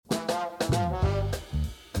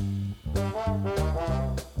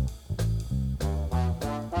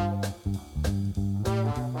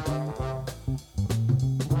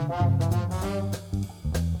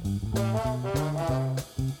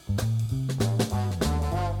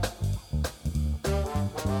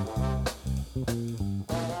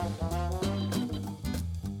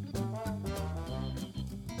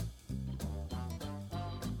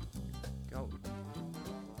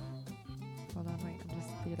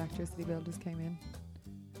electricity bill just came in.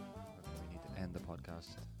 We need to end the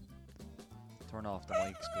podcast. Turn off the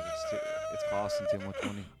mics because it's costing too much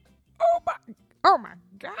money. Oh my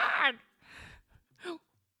god!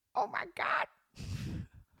 Oh my god!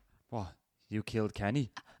 What? You killed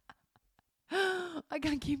Kenny? I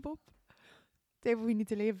can't keep up. David, we need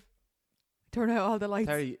to leave. Turn out all the lights.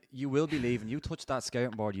 Terry, you will be leaving. You touch that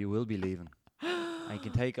skirting board, you will be leaving. And you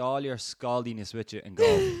can take all your scaldiness with you and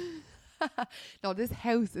go. No, this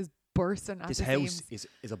house is bursting at the seams. This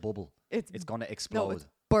house is a bubble. It's going to explode. No, it's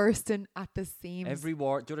bursting at the seams. Every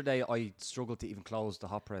ward. The other day, I struggled to even close the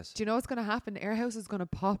hot press. Do you know what's going to happen? Our house is going to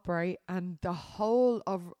pop, right? And the whole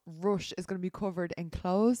of Rush is going to be covered in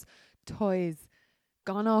clothes, toys,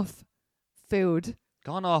 gone off food.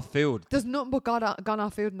 Gone off food. There's nothing but gone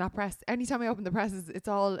off food in that press. Anytime I open the presses, it's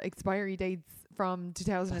all expiry dates from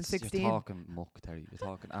 2016. You're talking muck, Terry. You're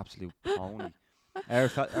talking absolute pony. Our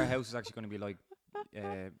house is actually going to be like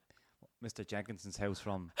Mr. Jenkinson's house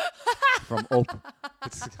from Up.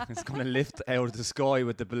 It's going to lift out of the sky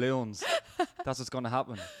with the balloons. That's what's going to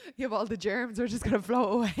happen. Yeah, but all the germs are just going to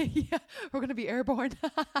float away. We're going to be airborne.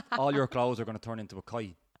 All your clothes are going to turn into a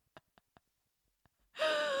kite.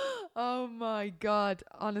 Oh my god,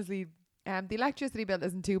 honestly, the electricity bill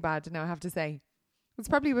isn't too bad now, I have to say. It's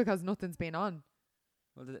probably because nothing's been on.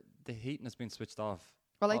 Well, the heating has been switched off.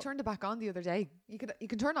 Well, I turned it back on the other day. You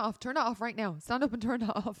can turn it off right now. Stand up and turn it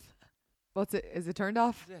off. What's it? Is it turned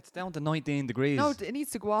off? Yeah, it's down to 19 degrees. No, it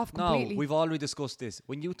needs to go off completely. No, we've already discussed this.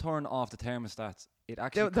 When you turn off the thermostats, it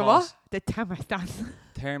actually the what? The thermostats.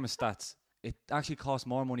 Thermostats. It actually costs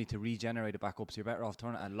more money to regenerate it back up, so you're better off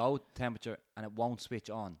turning it at low temperature and it won't switch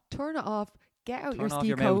on. Turn it off. Get out Turn your off ski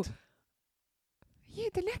your coat. mouth. Yeah,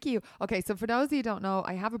 the neck of you. Okay, so for those of you who don't know,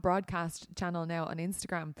 I have a broadcast channel now on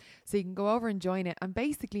Instagram, so you can go over and join it. And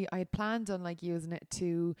basically, I had planned on like using it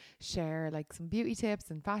to share like some beauty tips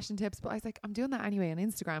and fashion tips, but I was like, I'm doing that anyway on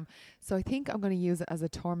Instagram, so I think I'm going to use it as a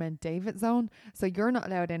Torment David zone. So you're not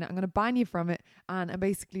allowed in it. I'm going to ban you from it, and I'm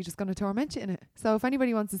basically just going to torment you in it. So if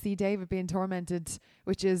anybody wants to see David being tormented,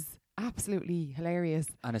 which is absolutely hilarious,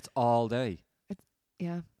 And it's all day.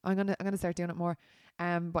 yeah, I'm gonna start doing it more.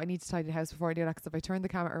 But I need to tidy the house before I do that, because if I turn the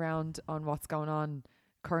camera around on what's going on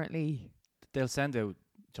currently, They'll send out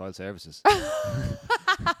child services.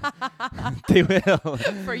 They will.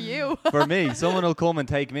 for you. For me. Someone will come and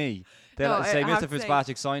take me. They'll No, say, I have Mr. to say,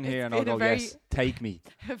 Fitzpatrick, sign here. And I'll been a go, very- yes, take me.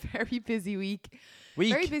 A very busy week.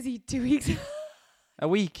 Week. Very busy 2 weeks. A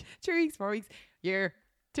week. 3 weeks, 4 weeks, year,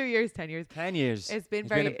 2 years, 10 years. 10 years. It's been It's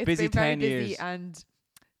very been a busy it's been very 10 busy, years. and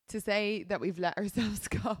to say that we've let ourselves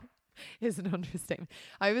go is an understatement.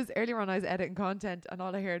 I was editing content, and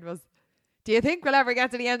all I heard was, "Do you think we'll ever get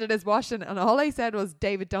to the end of this washing?" And all I said was,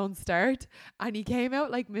 "David, don't start." And he came out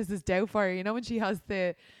like Mrs. Doubtfire, you know, when she has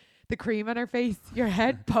the cream on her face, your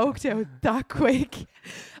head poked out that quick,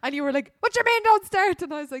 and you were like, "What do you mean don't start?"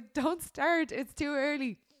 And I was like, "Don't start, it's too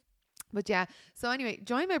early." But yeah, so anyway,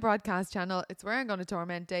 join my broadcast channel. It's where I'm going to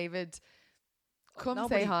torment David. Come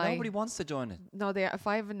say hi. Nobody wants to join it. No, they are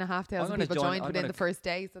 5,500 people joined within the first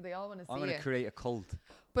day, so they all want to see I'm going to it. create a cult.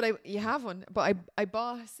 But you have one. But I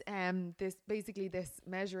bought this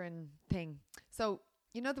measuring thing. So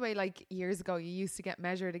you know the way like years ago you used to get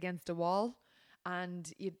measured against a wall,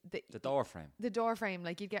 and The door frame. the door frame,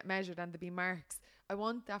 like you'd get measured and there'd be marks. I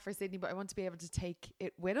want that for Sydney, but I want to be able to take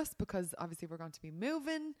it with us, because obviously we're going to be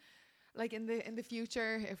moving. Like in the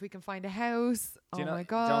future, if we can find a house. Do you know, my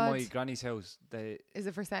do you know god! my granny's house? Is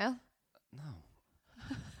it for sale? No.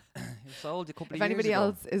 It was sold a couple If of years anybody ago.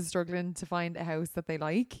 else is struggling to find a house that they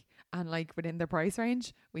like and like within their price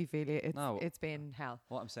range, we feel it. It's been hell.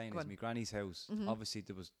 What I'm saying Go is on. my granny's house, Mhm. obviously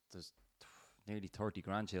there's nearly 30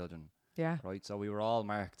 grandchildren, Yeah. right? So we were all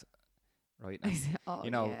marked, right? And Oh,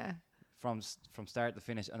 you know, yeah. from start to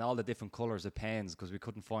finish, and all the different colours of pens, because we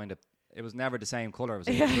couldn't find it was never the same colour. It was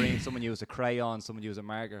like Yeah. green. Someone used a crayon, someone used a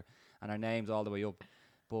marker, and our names all the way up.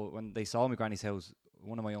 But when they saw my granny's house,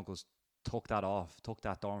 one of my uncles took that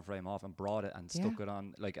dorm frame off and brought it and stuck it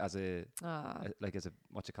on like as a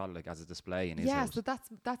what you call it, like as a display in his Yeah, house. so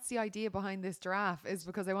that's the idea behind this giraffe, is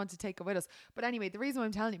because I want to take it with us. But anyway, the reason why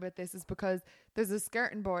I'm telling you about this is because there's a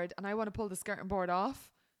skirting board, and I want to pull the skirting board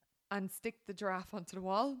off and stick the giraffe onto the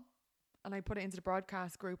wall. And I put it into the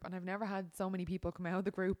broadcast group, and I've never had so many people come out of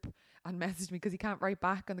the group and message me, because you can't write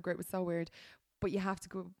back on the group. It's so weird. But you have to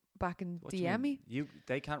go back and What do you DM mean? me.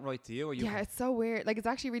 They can't write to you, or you? Yeah, it's so weird. Like, it's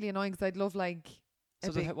actually really annoying, because I'd love like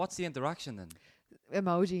So what's the interaction then?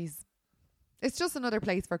 emojis. It's just another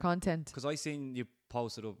place for content. Because I seen you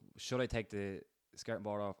posted up, should I take the skirting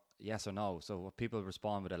board off? yes or no. So what people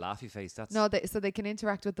respond with a laughy face. That's No, so they can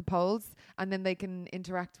interact with the polls, and then they can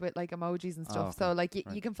interact with like emojis and stuff. okay. So like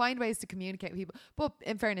Right. you can find ways to communicate with people. But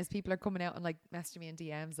in fairness, people are coming out and like messaging me in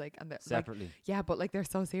DMs, like, and they're like, separately. yeah, but like they're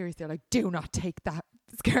so serious. They're like, do not take that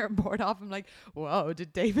skirting board off. I'm like, whoa,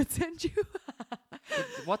 did David send you?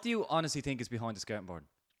 What do you honestly think is behind the skirting board?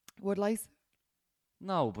 Woodlice.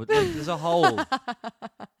 No, but like, there's a hole.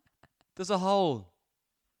 There's a hole.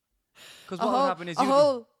 Because what will happen is a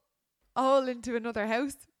hole into another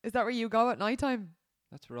house. Is that where you go at night time?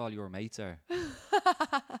 That's where all your mates are.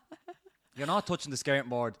 You're not touching the skirting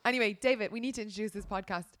board. Anyway, David, we need to introduce this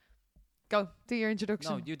podcast. Go, do your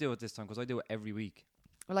introduction. No, you do it this time because I do it every week.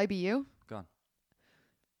 Will I be you? Go on.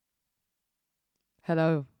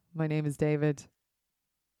 Hello, my name is David.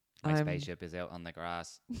 My spaceship is out on the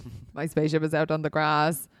grass. My spaceship is out on the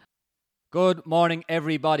grass. Good morning,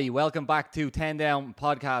 everybody. Welcome back to 10 Down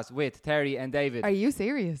Podcast with Terry and David. Are you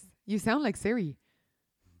serious? You sound like Siri.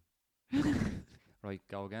 Right,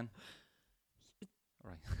 go again.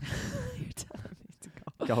 Right. You're telling me to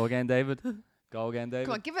go. Go again, David. Go again, David.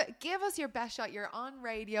 Come on, give us your best shot. You're on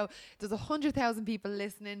radio. There's 100,000 people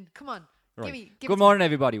listening. Come on. Right. Give Good morning,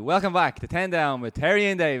 everybody. Welcome back to 10 Down with Terry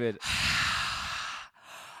and David.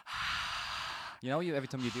 You know, every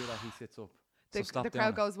time you do that, he sits up. So stop the doing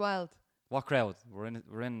crowd it. goes wild. What crowd? We're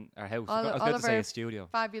in our house. All I was of about to say our a studio.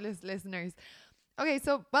 Fabulous listeners. Okay,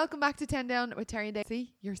 so welcome back to 10 Down with Terry and Dave.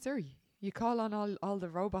 See, you're Siri. You call on all the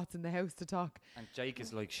robots in the house to talk. And Jake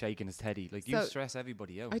is like shaking his teddy. Like, So you stress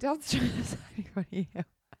everybody out. I don't stress anybody out.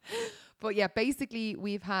 But yeah, basically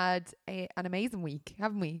we've had an amazing week,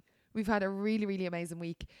 haven't we? We've had a really, really amazing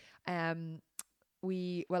week. I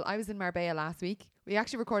was in Marbella last week. We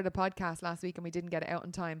actually recorded a podcast last week and we didn't get it out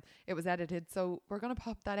in time. It was edited. So we're going to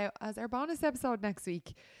pop that out as our bonus episode next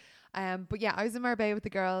week. But yeah, I was in Marbella with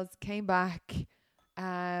the girls, came back,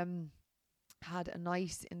 had a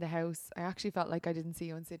night in the house. I actually felt like I didn't see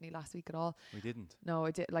you in Sydney last week at all. We didn't. No,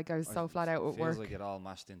 I did. Like I was so flat out with Feels work. like it all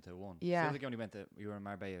mashed into one. Yeah. Feels like you were in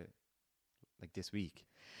Marbella like this week.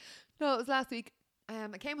 No, it was last week. I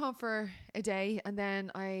came home for a day and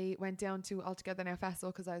then I went down to All Together Now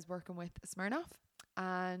Festival because I was working with Smirnoff,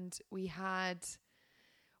 and we had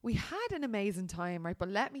an amazing time, right? But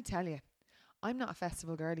let me tell you, I'm not a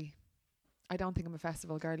festival girly. I don't think I'm a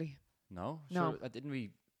festival girly. No? No. Sure, didn't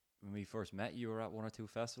we, when we first met, you were at one or two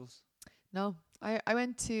festivals? No, I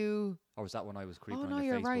went to... Or was that when I was creeping Oh, on no, your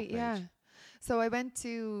you're Facebook right, page? yeah. So I went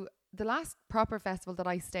to... The last proper festival that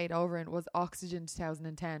I stayed over in was Oxygen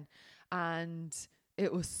 2010. And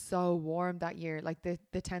it was so warm that year. Like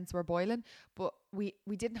the tents were boiling. But we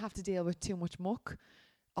didn't have to deal with too much muck.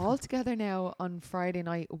 All Together Now on Friday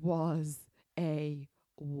night was a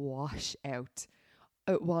washout.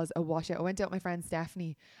 It was a washout. I went out with my friend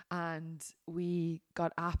Stephanie and we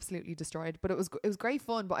got absolutely destroyed. But it was great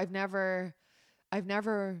fun. But I've never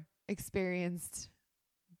experienced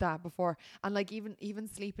that before. And like even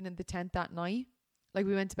sleeping in the tent that night, like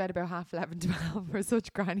we went to bed about 11:30, 12. We're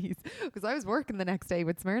such grannies because I was working the next day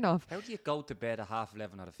with Smirnoff. How do you go to bed at 11:30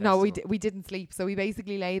 at a festival? No, we didn't sleep. So we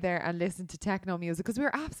basically lay there and listened to techno music because we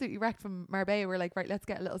were absolutely wrecked from Marbella. We were like, right, let's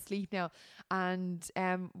get a little sleep now. And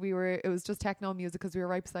it was just techno music because we were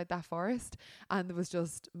right beside that forest and there was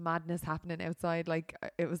just madness happening outside. Like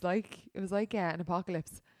it was like an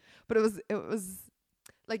apocalypse. But it was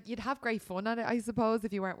like you'd have great fun at it, I suppose,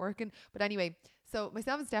 if you weren't working. But anyway, so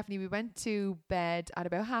myself and Stephanie, we went to bed at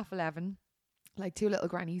about 11:30, like two little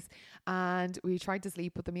grannies, and we tried to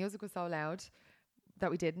sleep, but the music was so loud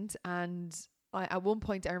that we didn't. And at one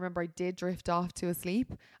point, I remember I did drift off to a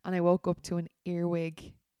sleep, and I woke up to an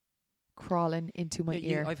earwig crawling into my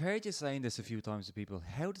ear. I've heard you saying this a few times to people.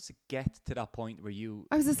 How does it get to that point where you...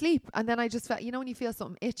 I was asleep and then I just felt, when you feel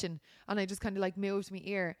something itching, and I just kind of like moved my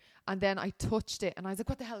ear and then I touched it and I was like,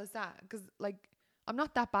 what the hell is that? Because like I'm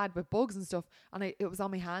not that bad with bugs and stuff, and it was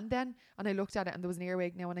on my hand then, and I looked at it and there was an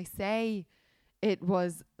earwig. Now when I say it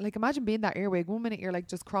was like, imagine being that earwig, 1 minute you're like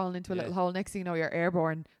just crawling into a little hole, next thing you know you're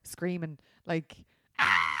airborne screaming like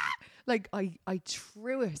like I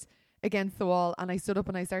threw it against the wall and I stood up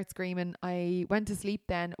and I started screaming. I went to sleep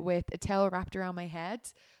then with a towel wrapped around my head,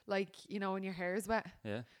 like when your hair is wet.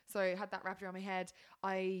 Yeah. So I had that wrapped around my head.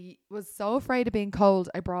 I was so afraid of being cold,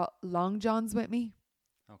 I brought long johns with me.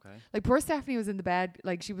 Okay. Like poor Stephanie was in the bed,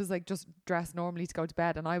 like she was like just dressed normally to go to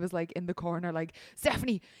bed, and I was like in the corner like,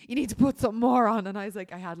 Stephanie, you need to put something more on. And I was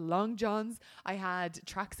like, I had long johns, I had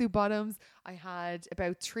tracksuit bottoms, I had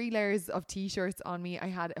about 3 layers of t-shirts on me, I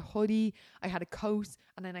had a hoodie, I had a coat,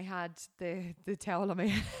 and then I had the towel on my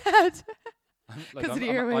head.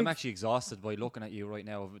 I'm actually exhausted by looking at you right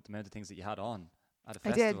now of the amount of things that you had on. At a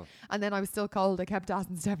I did. festival. And then I was still cold. I kept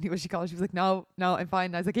asking Stephanie what she called. She was like, no, I'm fine.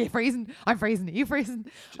 And I was like, are you freezing? I'm freezing. Are you freezing?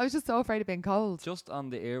 I was just so afraid of being cold. Just on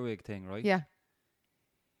the earwig thing, right? Yeah.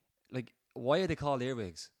 Like, why are they called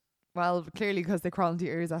earwigs? Well, clearly because they crawl into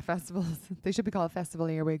your ears at festivals. They should be called festival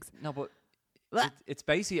earwigs. No, but it's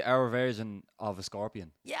basically our version of a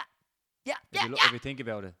scorpion. Yeah. If you think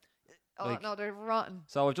about it. Oh, Like- no, they're rotten.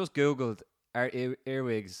 So I've just Googled, are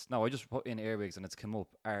earwigs... No, I just put in earwigs and it's come up,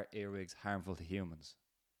 are earwigs harmful to humans?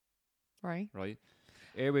 Right. Right?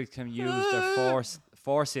 Earwigs can use their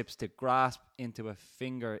forceps to grasp into a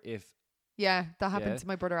finger if... Yeah, that happened Yeah, to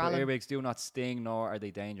my brother But Alan. earwigs do not sting, nor are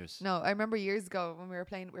they dangerous. No, I remember years ago when we were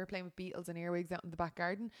playing with beetles and earwigs out in the back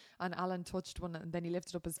garden, and Alan touched one and then he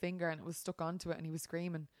lifted up his finger and it was stuck onto it and he was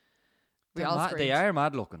screaming. We all screamed. They are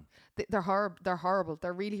mad looking. They're horrible. They're horrible.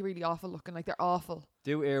 They're really, really awful looking. Like, they're awful.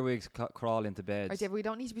 Do earwigs crawl into beds? Right, Dave, we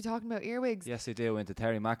don't need to be talking about earwigs. Yes, they do. Into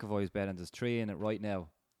Terry McAvoy's bed, and there's 3 in it right now.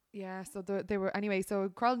 Yeah, so they were anyway. So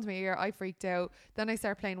it crawled into my ear. I freaked out. Then I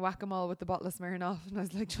started playing whack-a-mole with the bottle of Smirnoff, and I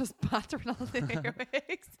was like just battering all the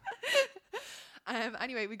earwigs.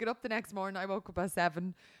 Anyway, we got up the next morning. I woke up at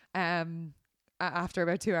 7. After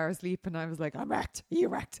about 2 hours sleep, and I was like, I'm wrecked. You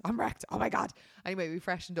wrecked? I'm wrecked. Oh my god. Anyway, we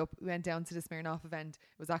freshened up. We went down to the Smirnoff event.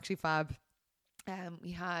 It was actually fab.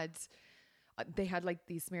 They had like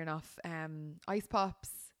these Smirnoff ice pops.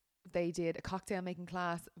 They did a cocktail making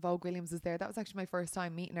class. Vogue Williams was there. That was actually my first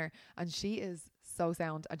time meeting her, and she is so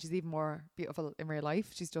sound, and she's even more beautiful in real life.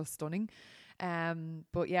 She's just stunning.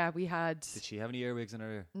 But yeah, we had... Did she have any earwigs in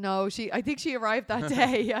her ear? No, I think she arrived that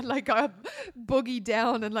day and like got buggy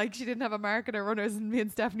down, and like she didn't have a mark in her runners, and me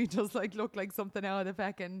and Stephanie just like looked like something out of the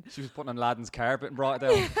feckin'... She was putting on Ladden's carpet and brought it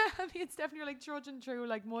down. Yeah, me and Stephanie were like trudging through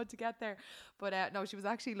like mud to get there. But no, she was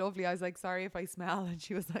actually lovely. I was like, sorry if I smell, and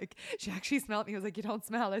she was like, she actually smelled me. I was like, you don't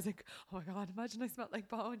smell. I was like, oh my god, imagine I smelled like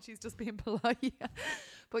Bo, and she's just being polite.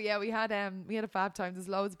 But yeah, we had a fab time. There's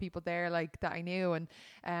loads of people there like that I knew, and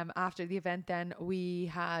after the event then we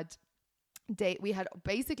had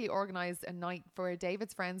basically organised a night for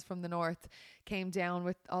David's friends from the north came down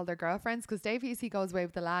with all their girlfriends, because Dave he goes away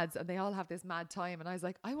with the lads and they all have this mad time, and I was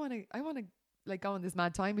like, I want to like go on this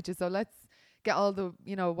mad time with you, so let's get all the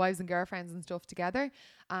wives and girlfriends and stuff together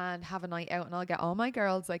and have a night out, and I'll get all my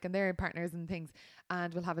girls like and their partners and things,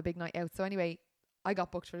 and we'll have a big night out. So anyway, I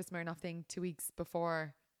got booked for the Smirnoff thing 2 weeks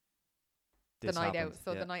before the night out,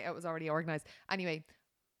 so the night out was already organised. Anyway,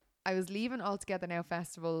 I was leaving All Together Now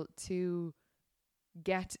Festival to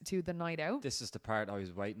get to the night out. This is the part I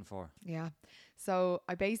was waiting for. Yeah. So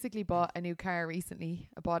I basically bought a new car recently.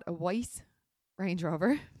 I bought a white Range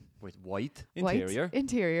Rover. With white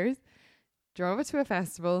interiors. Drove it to a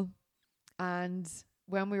festival, and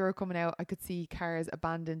when we were coming out, I could see cars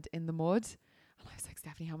abandoned in the mud. And I was like,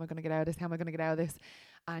 Stephanie, how am I going to get out of this? How am I going to get out of this?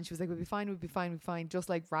 And she was like, we'll be fine. Just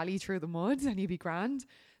like rally through the mud and you'd be grand.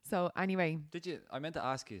 So anyway. I meant to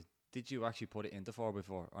ask you, did you actually put it into 4x4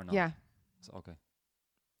 or not? Yeah. So, okay.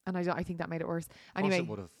 And I think that made it worse. Anyway. It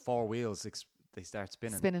would have 4 wheels, they start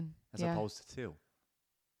spinning. As opposed to 2.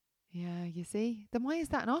 Yeah, you see? Then why is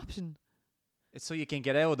that an option? It's so you can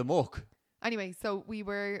get out of the muck. Anyway, so we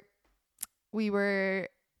were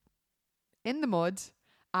in the mud,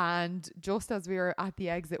 and just as we were at the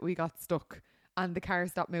exit, we got stuck. And the car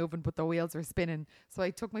stopped moving, but the wheels were spinning. So I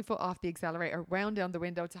took my foot off the accelerator, wound down the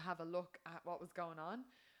window to have a look at what was going on.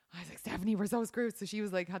 I was like, Stephanie, we're so screwed. So she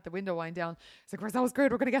was like, had the window wind down. It's like, we're so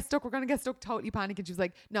screwed. We're going to get stuck. Totally panicking. She was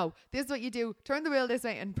like, no, this is what you do. Turn the wheel this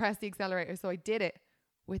way and press the accelerator. So I did it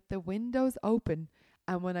with the windows open.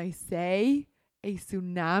 And when I say a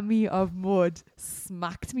tsunami of mud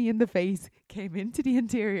smacked me in the face, came into the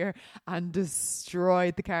interior and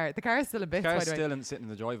destroyed the car. The car is still in bits, by the way. The car is still sitting in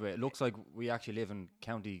the driveway. It looks like we actually live in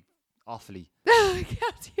County Offaly.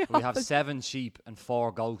 We have 7 sheep and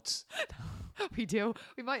 4 goats. We do.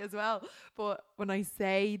 We might as well. But when I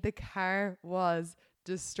say the car was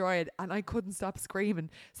destroyed, and I couldn't stop screaming.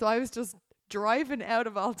 So I was just driving out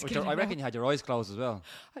of All Together. I reckon you had your eyes closed as well.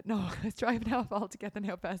 No, I was driving out of All Together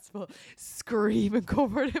Now Festival, screaming,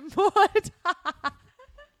 covered in mud.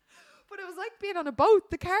 But it was like being on a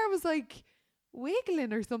boat. The car was like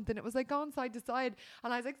wiggling or something. It was like going side to side,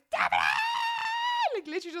 and I was like, "Stop it!" Like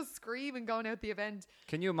literally just screaming, going out the event.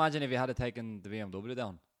 Can you imagine if you had taken the BMW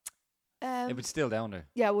down? It was still down there.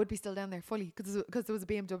 Yeah, it would be still down there fully because there was a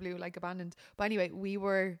BMW like abandoned. But anyway, we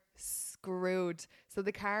were screwed. So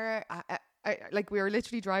the car, like we were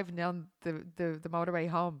literally driving down the motorway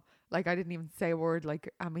home. Like I didn't even say a word.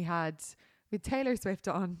 Like, and we had Taylor Swift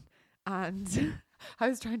on, and I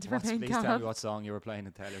was trying to remain calm. Please tell me what song you were playing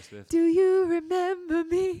in Taylor Swift. Do you remember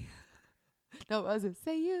me? No, it wasn't.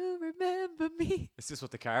 Say you remember me. Is this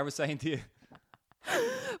what the car was saying to you?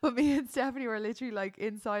 But me and Stephanie were literally like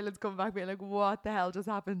in silence coming back being like, what the hell just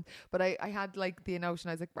happened? But I had like the notion,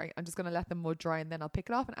 I was like, right, I'm just going to let the mud dry and then I'll pick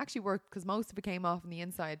it off. And it actually worked because most of it came off on the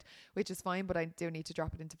inside, which is fine, but I do need to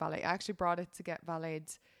drop it into valet. I actually brought it to get valeted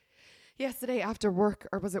yesterday after work,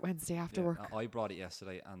 or was it Wednesday after work? I brought it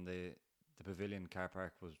yesterday, and the pavilion car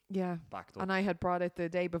park was backed up. And I had brought it the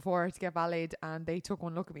day before to get valeted, and they took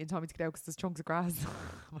one look at me and told me to get out because there's chunks of grass.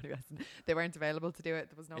 They weren't available to do it.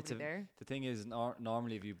 There was nobody there. The thing is,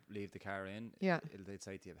 normally if you leave the car in, they'd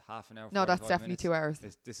say to you half an hour. No, that's definitely minutes. 2 hours.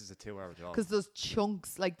 This is a 2 hour job. Because those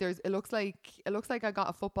chunks, like it looks like I got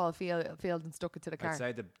a football field and stuck it to the car. I'd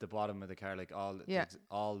say the bottom of the car, like all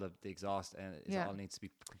the exhaust, all needs to be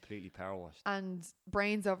completely power washed. And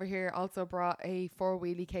Brains over here also brought a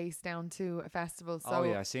 4-wheelie case down to a festival.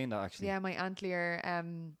 So I seen that actually. Yeah, my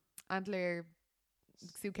antler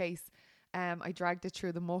suitcase. I dragged it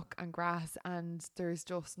through the muck and grass, and there's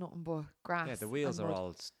just nothing but grass. Yeah, the wheels are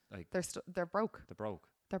all like they're broke. They're broke.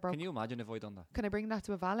 Can you imagine if I done that? Can I bring that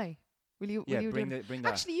to a valet? Will you bring that.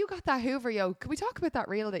 Actually, you got that Hoover, yo. Can we talk about that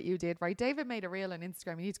reel that you did? Right, David made a reel on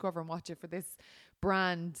Instagram. You need to go over and watch it for this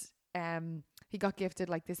brand. He got gifted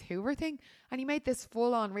like this Hoover thing, and he made this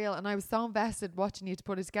full-on reel, and I was so invested watching you to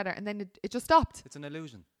put it together, and then it just stopped. It's an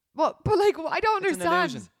illusion. What? But like, I don't it's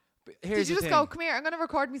understand. An illusion. Did you just go, come here, I'm going to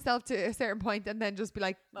record myself to a certain point and then just be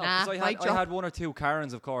like, nah, I had one or two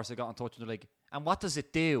Karens, of course, I got in touch and they're like, and what does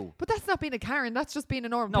it do? But that's not being a Karen, that's just being a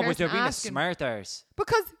normal person. No, but they're being asking. a smart arse.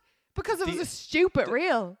 Because it was a stupid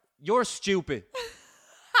reel. You're stupid.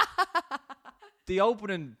 The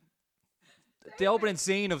opening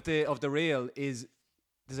scene of the reel is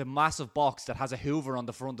there's a massive box that has a Hoover on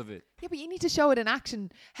the front of it. Yeah, but you need to show it in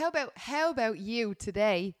action. How about you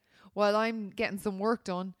today, while I'm getting some work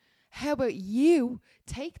done, how about you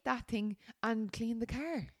take that thing and clean the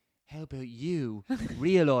car? How about you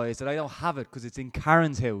realise that I don't have it because it's in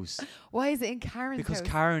Karen's house? Why is it in Karen's house? Because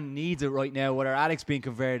Karen needs it right now with her attic's being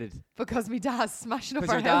converted. Because my dad's smashing up our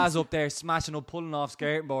house. Because your dad's up there smashing up, pulling off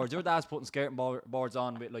skirting boards. Your dad's putting skirting boards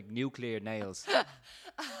on with like nuclear nails.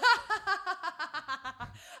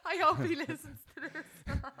 I hope he listens to this.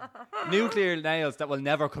 Nuclear nails that will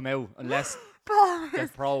never come out unless they're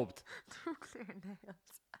probed. Nuclear nails.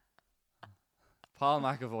 Paul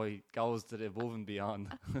McAvoy goes to the above and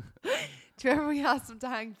beyond. Do you remember we asked him to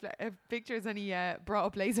hang pictures and he brought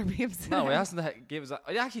up laser beams? No, I asked him to give us.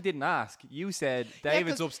 I actually didn't ask. You said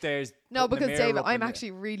David's upstairs. No, because David, I'm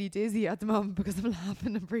actually really dizzy at the moment because I'm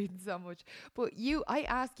laughing and breathing so much. But I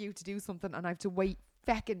ask you to do something and I have to wait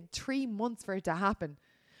feckin' 3 months for it to happen.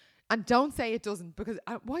 And don't say it doesn't, because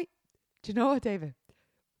why? Do you know what, David?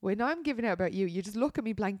 When I'm giving out about you, you just look at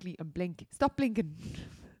me blankly and blink. Stop blinking.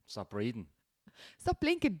 Stop breathing. Stop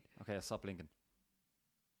blinking. Okay, I'll stop blinking.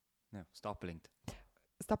 No, stop blinked.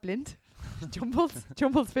 Stop blinked.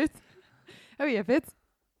 Jumbles Fitz. Oh yeah, Fitz.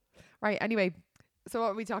 Right, anyway. So what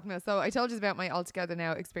are we talking about? So I told you about my All Together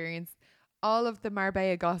Now experience. All of the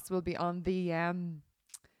Marbella goss will be on the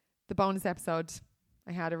bonus episode.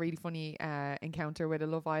 I had a really funny encounter with a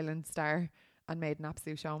Love Island star and made an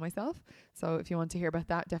absolute show of myself. So if you want to hear about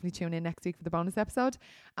that, definitely tune in next week for the bonus episode.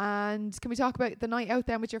 And can we talk about the night out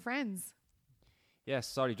then with your friends? Yes,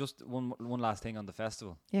 sorry, just one last thing on the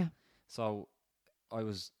festival. Yeah. So I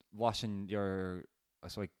was washing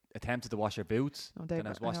I attempted to wash your boots. Oh, Dave, then I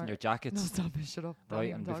was washing your jackets. No, stop it, shut up.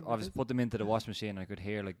 Right, and I just put them into the wash machine and I could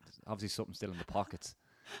hear like obviously something still in the pockets.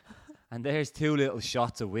 And there's 2 little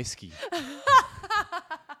shots of whiskey.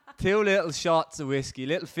 2 little shots of whiskey,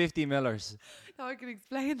 little 50 millers. No, I can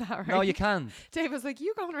explain that, right? No, you can. Dave was like,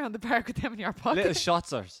 you going around the park with them in your pocket? Little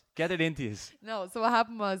shotsers. Get it into you. No, so what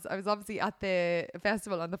happened was I was obviously at the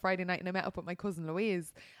festival on the Friday night and I met up with my cousin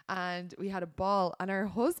Louise and we had a ball, and her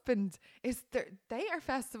husband they are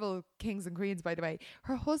festival kings and queens, by the way.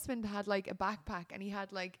 Her husband had like a backpack and he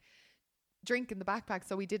had like drink in the backpack,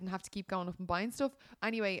 so we didn't have to keep going up and buying stuff.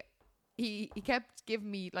 Anyway, he kept giving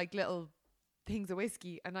me like little things of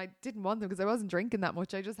whiskey and I didn't want them because I wasn't drinking that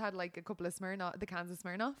much. I just had like a couple of the cans of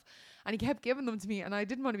Smirnoff, and he kept giving them to me and I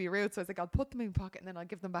didn't want to be rude, so I was like, I'll put them in my pocket and then I'll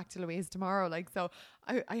give them back to Louise tomorrow. Like, so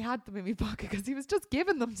I had them in my pocket because he was just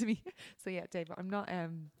giving them to me. So yeah, Dave, I'm not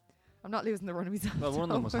losing the run of myself. Well, one of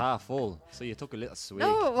them was half full, so you took a little swig.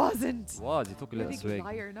 No, it wasn't. It was, you took a little swig.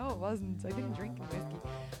 Liar. No, it wasn't. I didn't drink whiskey.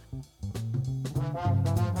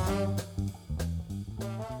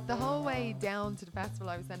 The whole way down to the festival,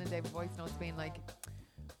 I was sending David voice notes being like,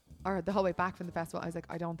 or the whole way back from the festival, I was like,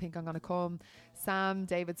 I don't think I'm going to come. Sam,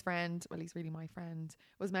 David's friend, well, he's really my friend,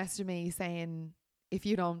 was messaging me saying, if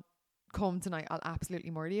you don't come tonight, I'll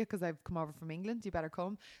absolutely murder you because I've come over from England. You better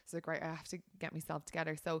come. So like, right, I have to get myself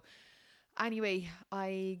together. So Anyway,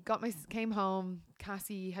 I came home.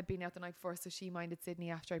 Cassie had been out the night before, so she minded Sydney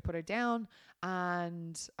after I put her down.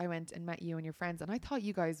 And I went and met you and your friends. And I thought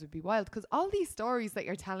you guys would be wild because all these stories that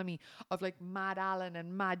you're telling me of like Mad Alan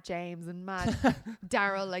and Mad James and Mad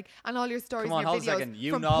Daryl, like, and all your stories Come on, in your hold a videos second.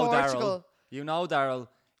 You from know Portugal. Daryl. You know Daryl.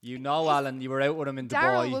 You know Alan. You were out with him in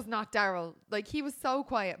Daryl Dubai. was not Daryl. Like, he was so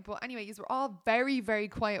quiet. But anyway, you were all very, very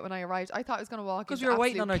quiet when I arrived. I thought I was going to walk Because into we were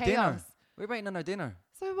waiting on our absolute dinner. chaos. We were waiting on our dinner.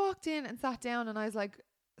 So I walked in and sat down and I was like,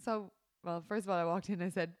 well, first of all, I walked in and I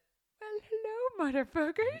said, well, hello,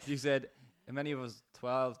 motherfuckers. You said, and many of us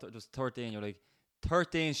 12, just 13, you're like,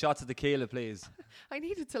 13 shots of tequila, please. I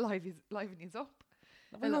needed to liven these up.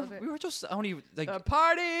 We were just only like... The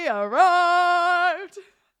party arrived.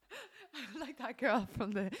 Like that girl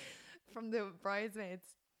from the bridesmaids.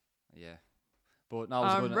 Yeah. But no, it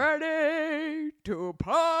was I'm good. ready to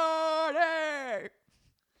party.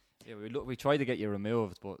 Yeah, we tried to get you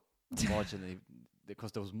removed, but unfortunately,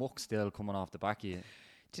 because there was muck still coming off the back of you.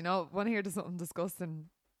 Do you know, want to hear something disgusting?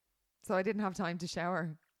 So I didn't have time to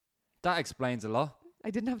shower. That explains a lot.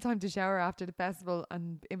 I didn't have time to shower after the festival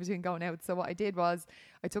and in between going out. So what I did was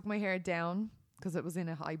I took my hair down because it was in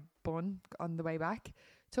a high bun on the way back.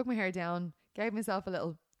 Took my hair down, gave myself a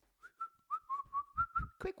little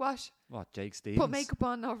quick wash. What, Jake Stevens? Put makeup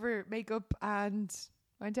on over makeup and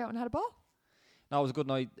went out and had a ball. No, it was a good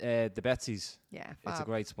night. The Betsy's. Yeah, It's a fab.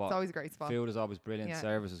 great spot. It's always a great spot. Food is always brilliant. Yeah.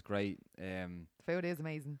 Service is great. Food is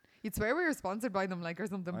amazing. You'd swear we were sponsored by them, like, or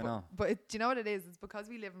something. I know. But do you know what it is? It's because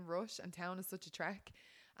we live in Rush and town is such a trek,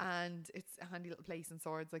 and it's a handy little place in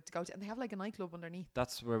Swords, like, to go to. And they have like a nightclub underneath,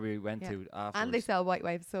 That's where we went to afterwards. and they sell white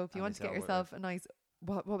waves. So if you And want they to get sell white yourself a nice,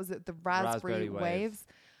 what was it? The raspberry Wave. waves.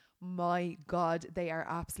 My God, they are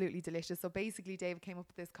absolutely delicious. So basically, David came up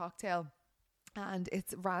with this cocktail. And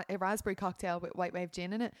it's a raspberry cocktail with white wave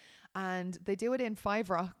gin in it. And they do it in Five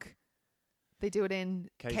Rock. They do it in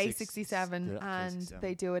K67. And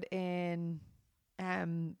they do it in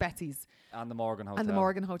Betsy's. And the Morgan Hotel. And the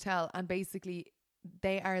Morgan Hotel. And basically,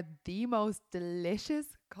 they are the most delicious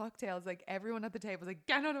cocktails. Like, everyone at the table was like,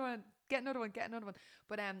 get another one, get another one, get another one.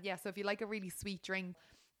 But yeah, so if you like a really sweet drink,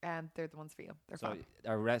 they're the ones for you. They're fab.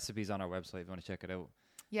 Our recipe's on our website if you want to check it out.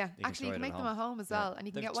 Yeah, You can actually, you try can it make at them at home as well. And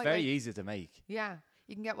you can get It's white very wave. easy to make. Yeah,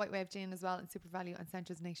 you can get white wave gin as well in Super Value and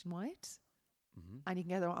Centres nationwide. Mm-hmm. And you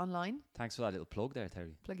can get it online. Thanks for that little plug there,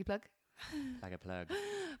 Terry. Pluggy plug. Like a plug.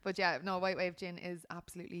 But yeah, no, white wave gin is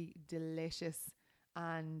absolutely delicious.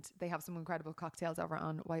 And they have some incredible cocktails over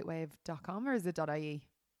on whitewave.com, or is it .ie?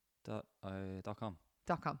 .com.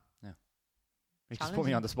 .com. You just put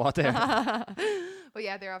me on the spot there. But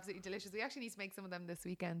yeah, they're absolutely delicious. We actually need to make some of them this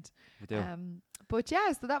weekend. We do. But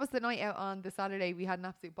yeah, so that was the night out on the Saturday. We had an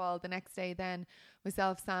absolute ball. The next day then,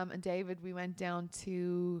 myself, Sam and David, we went down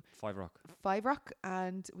to Five Rock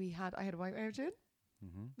and I had a white wave gin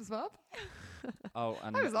as well. Oh,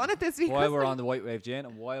 and I was on it this week. while we're on the White Wave Gin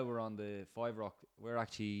and while we're on the Five Rock, we're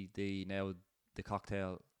actually the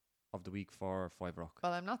cocktail of the week for Five Rock.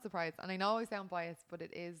 Well, I'm not surprised. And I know I sound biased, but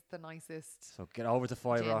it is the nicest. So get over to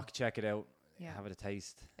Five Gin. Rock, check it out, Yeah. have it a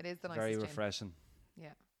taste. It is the nicest Very gin. refreshing.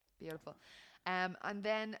 Yeah, beautiful. And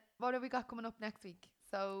then what have we got coming up next week?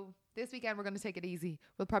 So this weekend we're going to take it easy.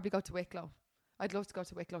 We'll probably go to Wicklow. I'd love to go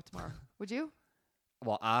to Wicklow tomorrow. Would you?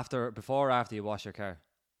 Well, before or after you wash your car?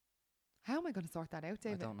 How am I going to sort that out,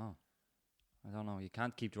 David? I don't know. You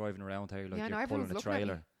can't keep driving around here like Yeah, I know, you're pulling everyone's a looking at me.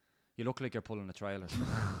 trailer. You look like you're pulling a trailer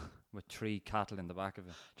with 3 cattle in the back of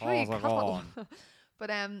it. Three They're cattle. gone. But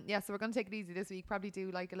yeah, so we're going to take it easy this week. Probably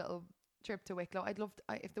do like a little trip to Wicklow. I'd love to,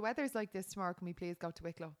 if the weather's like this tomorrow, can we please go to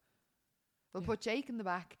Wicklow? We'll put Jake in the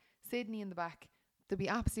back, Sydney in the back. There'll be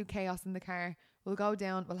absolute chaos in the car. We'll go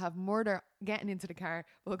down. We'll have murder getting into the car.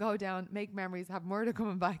 We'll go down, make memories, have murder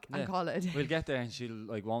coming back, and call it a day. We'll get there and she'll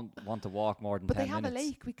won't want to walk more than But 10 they have minutes. a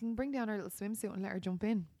lake. We can bring down our little swimsuit and let her jump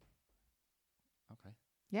in. Okay.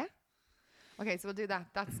 Yeah? Okay, so we'll do that.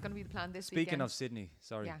 That's going to be the plan this Speaking weekend. of Sydney,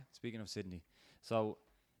 Yeah. Speaking of Sydney. So,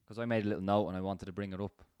 because I made a little note and I wanted to bring it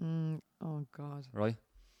up. Oh, God. Right?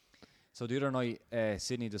 So the other night,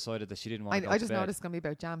 Sydney decided that she didn't want to go I to just bed. noticed it's going to be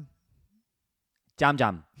about jam.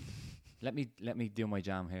 Jam. Let me do my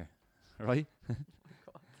jam here, right?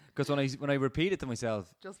 Because when I repeat it to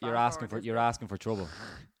myself, Just you're fast asking forward, you're asking for trouble,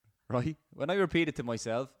 right? When I repeat it to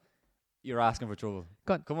myself, you're asking for trouble.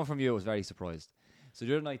 Good. Coming from you, I was very surprised. So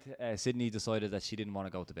the other night, Sydney decided that she didn't want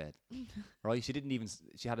to go to bed, right?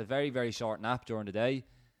 She had a very, very short nap during the day,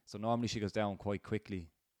 so normally she goes down quite quickly,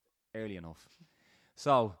 early enough.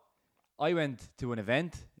 So I went to an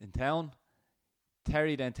event in town.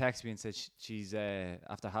 Terry then texted me and said she's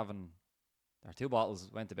after having her 2 bottles,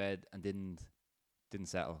 went to bed and didn't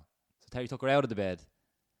settle. So Terry took her out of the bed,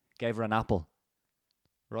 gave her an apple,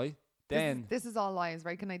 right? Then this is all lies,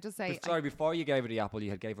 right? Can I just say? before you gave her the apple, you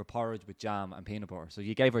had gave her porridge with jam and peanut butter. So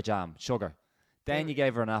you gave her jam, sugar. Then you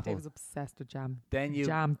gave her an I apple. was obsessed with jam. Then you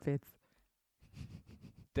Jam fits.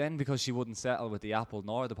 Then because she wouldn't settle with the apple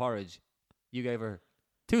nor the porridge, you gave her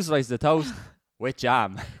 2 slices of toast with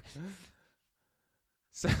jam.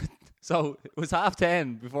 So it was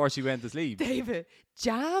 10:30 before she went to sleep. David,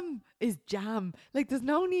 jam is jam. Like, there's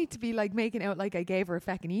no need to be like making out like I gave her a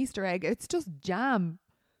feckin' Easter egg. It's just jam.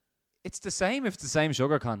 It's the same if it's the same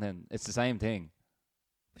sugar content. It's the same thing.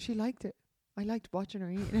 She liked it. I liked watching her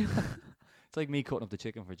eat it. It's like me cutting up the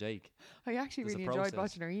chicken for Jake. I actually There's a really enjoyed process.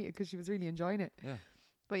 watching her eat it because she was really enjoying it. Yeah.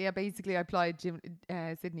 But yeah, basically I applied Sydney.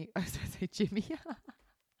 I was going to say Jimmy.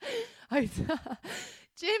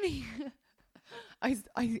 Jimmy. I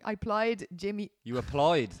applied Jimmy. You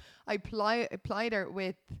applied I applied her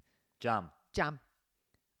with jam.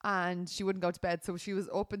 and she wouldn't go to bed, so she was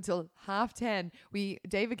up until 10:30.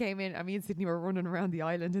 David came in and me and Sydney were running around the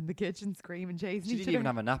island in the kitchen screaming, chasing She each didn't other.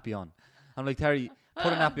 even have a nappy on. I'm like, Terry,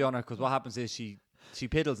 put a nappy on her because what happens is she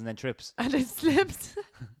piddles and then trips. And it slipped.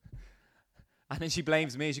 And then she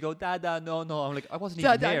blames me. She goes, Dad, no. I'm like, I wasn't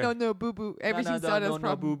even there. No, boo boo. Everything's Dada's problem.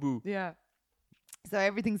 No, boo boo. Yeah. So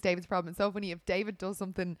everything's David's problem. It's so funny if David does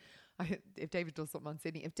something on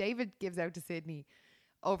Sydney, if David gives out to Sydney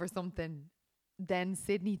over something, then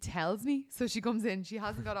Sydney tells me. So she comes in, she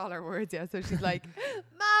hasn't got all her words yet. So she's like,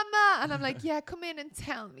 Mama. And I'm like, yeah, come in and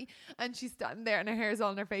tell me. And she's standing there and her hair's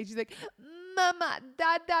all in her face. She's like, Mama,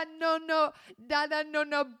 Dada,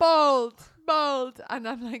 no, bold. And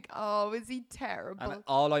I'm like, oh, is he terrible? And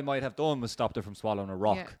all I might have done was stopped her from swallowing a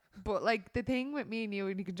rock. Yeah. But like the thing with me and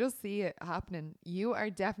you can just see it happening. You are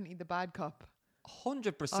definitely the bad cop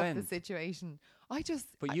 100%. of the situation.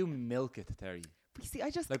 But you milk it, Terry. But you see, I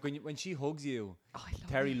just Like when she hugs you, I love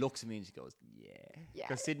Terry it. looks at me and she goes, yeah. Yeah.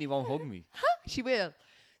 Because Sydney won't hug me. She will.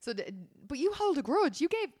 So, but you hold a grudge.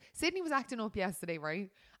 Sydney was acting up yesterday, right?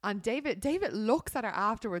 And David looks at her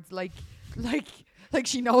afterwards, like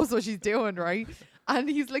she knows what she's doing, right? And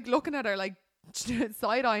he's like looking at her, like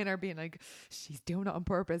side eyeing her, being like, she's doing it on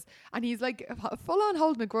purpose. And he's like full on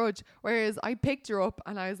holding a grudge. Whereas I picked her up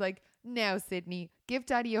and I was like, now Sydney, give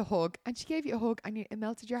Daddy a hug. And she gave you a hug and it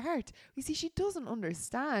melted your heart. You see, she doesn't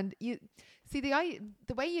understand. You see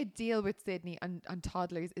the way you deal with Sydney and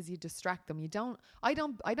toddlers is you distract them. I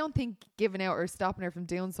don't think giving out or stopping her from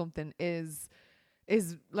doing something is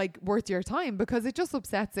like worth your time, because it just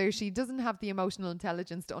upsets her. She doesn't have the emotional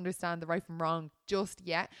intelligence to understand the right from wrong just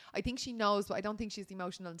yet. I think she knows, but I don't think she's the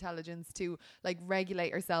emotional intelligence to like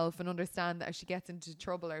regulate herself and understand that if she gets into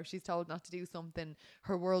trouble or if she's told not to do something,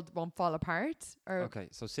 her world won't fall apart. Okay,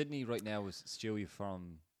 so Sydney right now is Stewie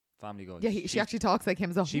from Family Guy. Yeah, she actually talks like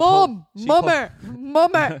him. So, she Mummer. She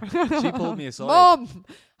pulled me aside. Mum,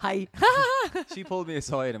 hi. She pulled me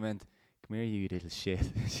aside and went, come here, you little shit.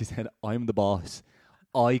 She said, I'm the boss.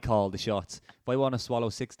 I call the shots. If I want to swallow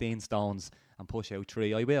 16 stones and push out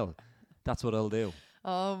 3, I will. That's what I'll do.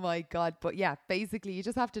 Oh my God. But yeah, basically you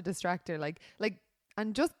just have to distract her, like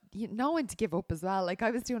and just know when to give up as well. Like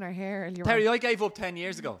I was doing her hair earlier Terry, on. I gave up 10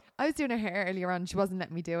 years ago. I was doing her hair earlier on. She wasn't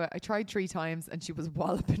letting me do it. I tried 3 times and she was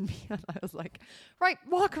walloping me and I was like, right,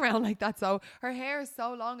 walk around like that. So her hair is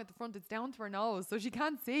so long at the front, it's down to her nose, so she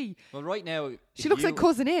can't see. Well, right now... She looks like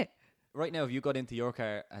Cousin It. Right now, if you got into your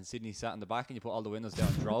car and Sydney sat in the back and you put all the windows down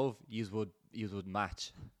and drove, you would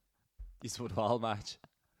match. You would all match.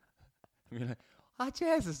 You're like,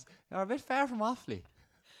 Jesus, you're a bit far from Offaly.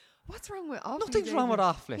 What's wrong with Offaly? Nothing's wrong with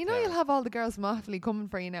Offaly. You know you'll have all the girls from Offaly coming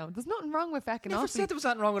for you now. There's nothing wrong with feckin' Never Offaly. said there was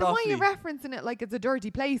anything wrong with Then Offaly. why are you referencing it like it's a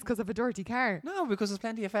dirty place because of a dirty car? No, because there's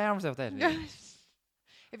plenty of farms out there.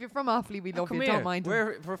 If you're from Offaly, we love Come you. here. Don't mind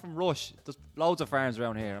them. We're from Rush. There's loads of farms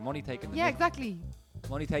around here. I'm only taking the Yeah, mick. exactly.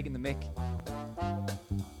 I'm only taking the mick.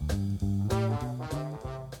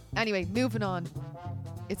 Anyway, moving on.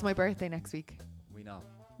 It's my birthday next week. We know.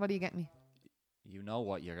 What do you get me? You know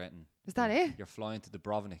what you're getting. Is that it? You're flying to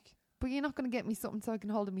Dubrovnik. But you're not going to get me something so I can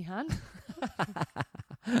hold in my hand?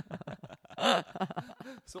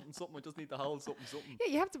 something. I just need to hold something.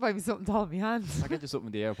 Yeah, you have to buy me something to hold in my hand. I'll get you something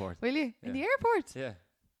in the airport. Will you? Yeah. In the airport? Yeah.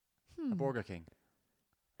 A Burger King.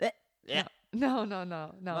 Yeah. No.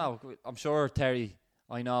 No, I'm sure, Terry,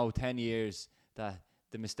 I know 10 years that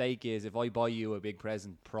the mistake is if I buy you a big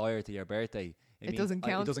present prior to your birthday, It doesn't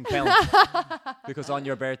count. It doesn't count. Because on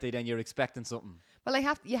your birthday, then you're expecting something. Well,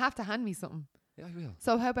 you have to hand me something. Yeah, I will.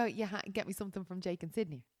 So how about you get me something from Jake and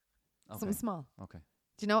Sydney? Okay. Something small. Okay.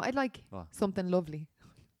 Do you know what I'd like? What? Something lovely.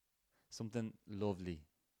 Something lovely.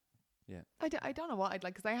 Yeah. I don't know what I'd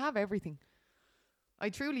like because I have everything. I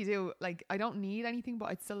truly do. Like, I don't need anything, but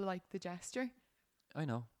I'd still like the gesture. I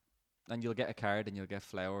know. And you'll get a card and you'll get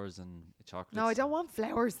flowers and chocolates. No, I don't want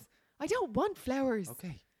flowers. I don't want flowers.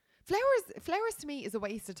 Okay. Flowers to me is a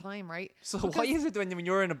waste of time, right? So Because- why is it when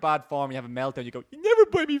you're in a bad form, you have a meltdown, you go, you never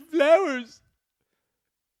buy me flowers?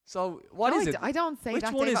 So what is it? I don't say Which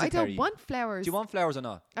that, one Dave. is it, I don't Terry? want flowers. Do you want flowers or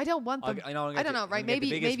not? I don't want them. I know. I don't know, right? Maybe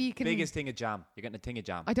you can. Biggest thing of jam. You're getting a thing of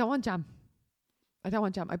jam. I don't want jam. I don't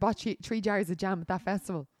want jam. I bought 3 jars of jam at that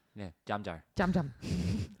festival. Yeah, jam jar. Jam.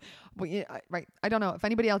 But yeah, right. I don't know if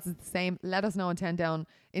anybody else is the same. Let us know on 10 Down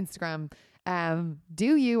Instagram.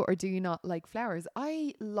 Do you or do you not like flowers?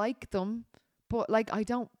 I like them, but like I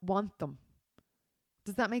don't want them.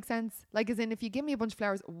 Does that make sense? Like, as in, if you give me a bunch of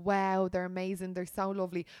flowers, wow, they're amazing, they're so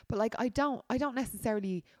lovely. But like, I don't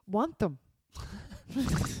necessarily want them.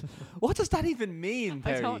 What does that even mean,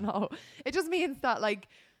 Perry? I don't know. It just means that like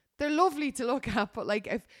they're lovely to look at, but like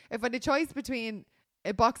if I had a choice between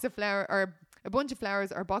a box of flower or a bunch of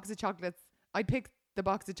flowers or a box of chocolates, I'd pick the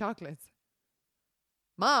box of chocolates.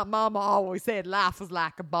 My mama always said life was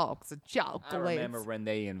like a box of chocolates. I remember when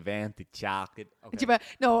they invented chocolate. Okay. Do you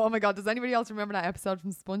no, oh my God, does anybody else remember that episode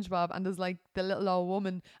from SpongeBob? And there's like the little old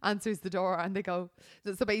woman answers the door and they go,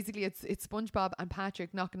 so basically it's SpongeBob and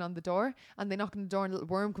Patrick knocking on the door, and they knock on the door and a little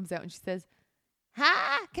worm comes out and she says,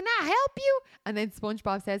 "Hi, can I help you?" And then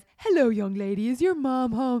SpongeBob says, "Hello, young lady, is your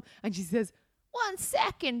mom home?" And she says, "1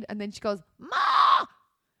 second." And then she goes, "Ma!"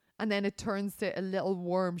 And then it turns to a little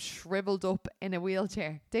worm shriveled up in a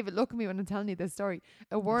wheelchair. David, look at me when I'm telling you this story.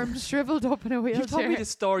 A worm shriveled up in a wheelchair. You've told me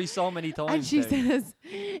this story so many times. And she Terry. says,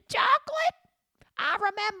 "Chocolate. I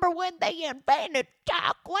remember when they invented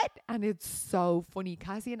chocolate." And it's so funny.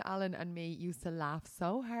 Cassie and Alan and me used to laugh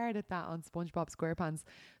so hard at that on SpongeBob SquarePants.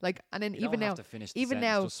 Like, and then You even don't now, have to finish the even sentence,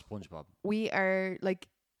 now, just SpongeBob. we are like,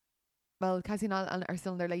 well, Cassie and Alan are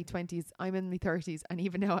still in their late 20s. I'm in my 30s. And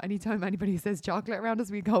even now, anytime anybody says chocolate around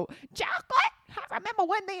us, we go, "Chocolate? I remember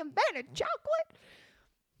when they invented chocolate."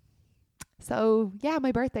 So, yeah,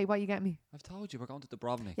 my birthday. What you get me? I've told you we're going to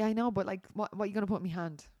Dubrovnik. Yeah, I know, but like, what are you going to put in my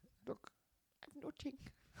hand? Look, I've nothing.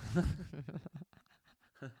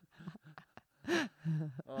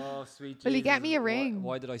 Oh, sweet Jesus. Will you get me a ring?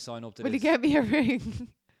 Why did I sign up to Will this? you get me a ring?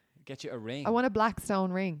 Get you a ring. I want a black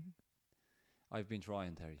stone ring. I've been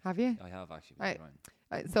trying, Terry. Have you? I have actually been Right.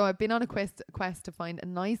 trying. So I've been on a quest to find a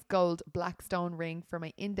nice gold black stone ring for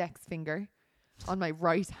my index finger on my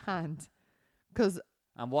right hand. Because,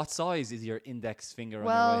 And what size is your index finger on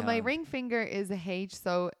well, your right my hand? ring finger is a H,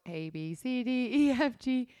 so A, B, C, D, E, F,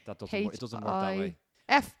 G, That doesn't work. It doesn't work that I, way.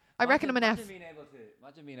 F. I reckon I'm an F.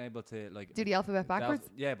 Imagine being able to like Do the alphabet backwards?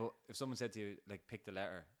 Yeah, but if someone said to you like pick the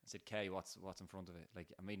letter and said K, what's in front of it? Like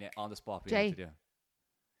I mean on the spot. being J. able to do.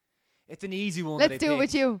 It's an easy one. Let's do it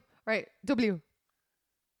with you. Right, W.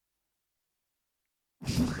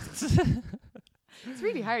 It's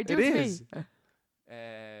really hard. Do It it, is. to me.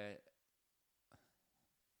 Uh,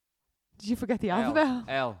 Did you forget the L. alphabet?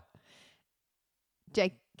 L.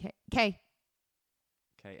 J, K, K.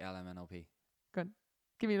 K L M N O P.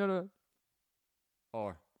 Give me another one.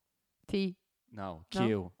 Or T. no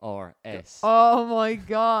Q or S. Oh my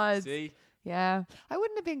God. See. Yeah. I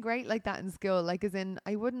wouldn't have been great like that in school. Like, as in,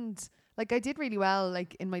 I wouldn't, like, I did really well,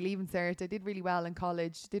 like, in my leaving cert. I did really well in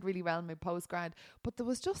college, did really well in my postgrad. But there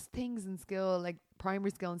was just things in school, like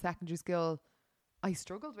primary school and secondary school, I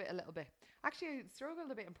struggled with a little bit. Actually, I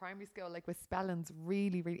struggled a bit in primary school, like with spellings,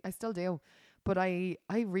 really, really. I still do. But I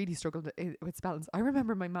really struggled with spellings. I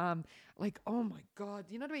remember my mom, like, oh my God.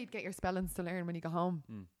 You know the way you'd get your spellings to learn when you go home?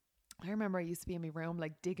 Mm. I remember I used to be in my room,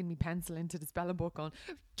 like, digging my pencil into the spelling book going,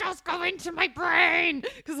 "Just go into my brain,"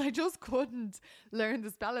 because I just couldn't learn the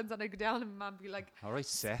spellings. And I'd go down and my mom would be like, All right,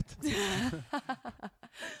 set.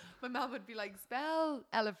 my mom would be like, "Spell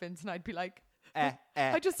elephant," and I'd be like,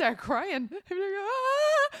 I just start crying. I'd be like,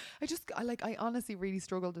 "Ah!" I honestly really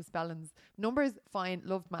struggled with spellings. Numbers, fine,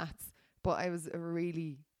 loved maths, but I was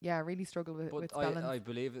really struggled with But spellings. I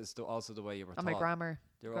believe it's also the way you were and taught. my grammar.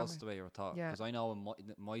 They're also the way you were taught. Yeah. Because I know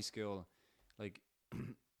in my school, like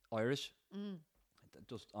Irish,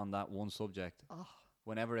 just on that one subject, Oh,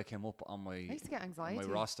 whenever it came up on I my used to get anxiety. my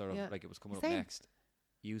roster of Yeah. like it was coming Same. up next,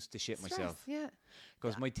 used to shit Stress, myself Yeah.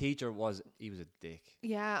 because my teacher was a dick.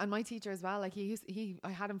 Yeah, and my teacher as well. Like I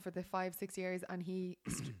had him for the 5-6 years, and he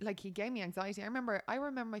like he gave me anxiety. I remember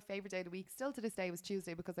my favorite day of the week, still to this day, was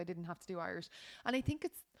Tuesday because I didn't have to do Irish, and I think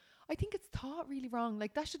it's taught really wrong.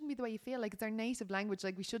 Like, that shouldn't be the way you feel. Like, it's our native language.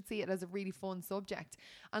 Like, we should see it as a really fun subject.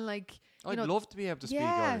 And like, I'd love to be able to speak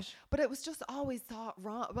Irish. but it was just always thought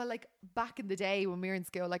wrong. Well, like back in the day when we were in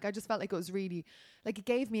school, like I just felt like it was really, like it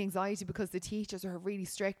gave me anxiety because the teachers were really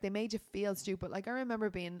strict. They made you feel stupid. Like I remember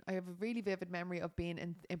I have a really vivid memory of being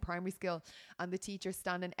in primary school and the teacher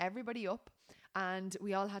standing everybody up and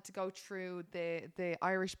we all had to go through the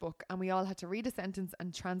Irish book, and we all had to read a sentence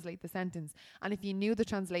and translate the sentence. And if you knew the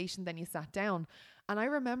translation, then you sat down. And I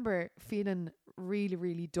remember feeling really,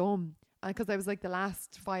 really dumb because I was like the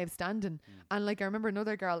last 5 standing. And like I remember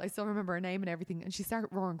another girl, I still remember her name and everything, and she started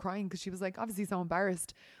roaring crying because she was like obviously so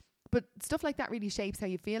embarrassed. But stuff like that really shapes how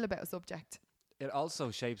you feel about a subject. It also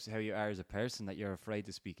shapes how you are as a person, that you're afraid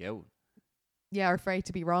to speak out. Yeah, or afraid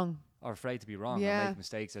to be wrong. Or afraid to be wrong, Yeah. or make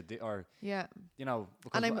mistakes, or Yeah. you know.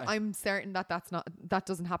 And I'm certain that that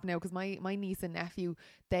doesn't happen now, because my niece and nephew,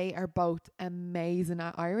 they are both amazing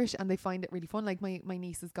at Irish, and they find it really fun. Like my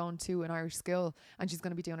niece is going to an Irish school, and she's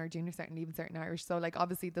going to be doing her junior cert and even cert in Irish. So like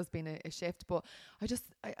obviously there's been a shift, but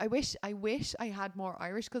I wish I had more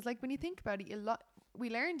Irish, because like when you think about it, we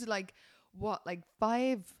learned like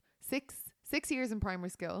 6 years in primary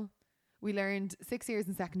school. We learned 6 years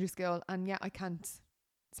in secondary school, and yet I can't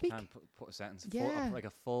speak. Can't put a sentence, Yeah. like a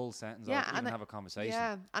full sentence, Yeah, or even and have a conversation.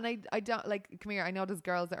 Yeah, and I don't like, come here, I know there's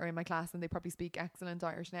girls that are in my class and they probably speak excellent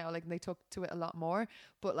Irish now, like, and they took to it a lot more,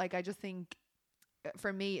 but like I just think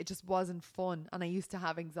for me it just wasn't fun, and I used to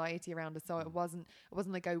have anxiety around it, so it wasn't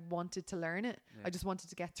like I wanted to learn it. Yeah. I just wanted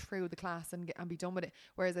to get through the class and be done with it.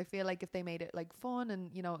 Whereas I feel like if they made it like fun and,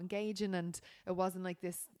 you know, engaging, and it wasn't like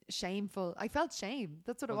this shameful, I felt shame.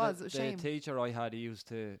 That's what it was. It was shame. The teacher I had,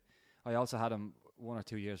 I also had him 1 or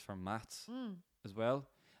 2 years for maths as well,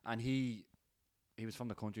 and he was from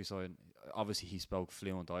the countryside. Obviously he spoke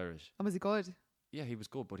fluent Irish. And was he good? Yeah, he was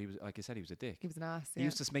good, but he was, like I said, he was a dick. He was an ass. He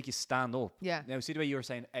used to make you stand up. Yeah. Now, see the way you were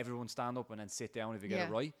saying everyone stand up and then sit down if you get Yeah.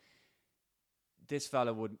 it right? This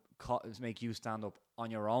fella would make you stand up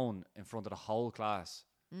on your own in front of the whole class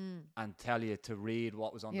and tell you to read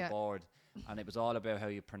what was on the board. And it was all about how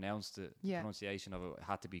you pronounced it. The pronunciation of it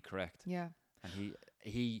had to be correct. Yeah. And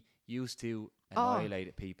he used to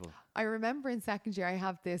annihilate people. I remember in second year, I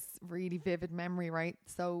have this really vivid memory, right?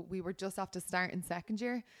 So we were just after starting second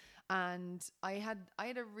year, and I had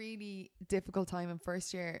a really difficult time in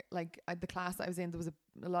first year. Like the class that I was in, there was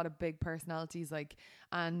a lot of big personalities, like,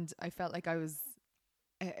 and I felt like I was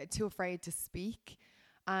too afraid to speak.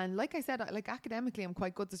 And like I said, like academically, I'm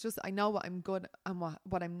quite good. It's just I know what I'm good and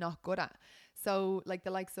what I'm not good at. So like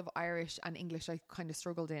the likes of Irish and English, I kind of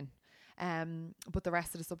struggled in. But the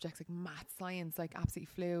rest of the subjects like math, science, like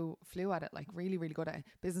absolutely flew at it, like really, really good at it.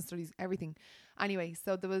 Business studies, everything. Anyway,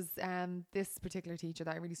 so there was this particular teacher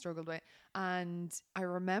that I really struggled with. And I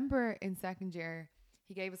remember in second year,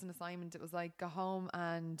 he gave us an assignment. It was like, go home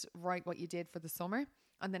and write what you did for the summer,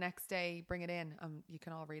 and the next day bring it in, and you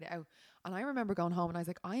can all read it out. And I remember going home and I was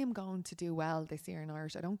like, I am going to do well this year in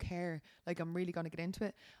Irish. I don't care. Like, I'm really going to get into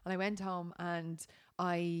it. And I went home and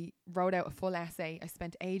I wrote out a full essay. I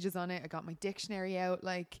spent ages on it. I got my dictionary out,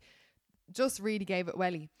 like just really gave it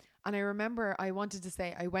welly. And I remember I wanted to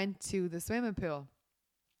say I went to the swimming pool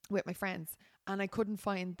with my friends, and I couldn't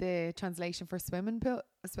find the translation for swimming pool.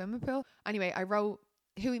 Anyway, I wrote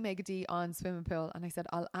Hui Mega D on swimming pool, and I said,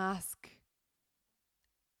 I'll ask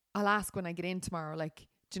when I get in tomorrow, like,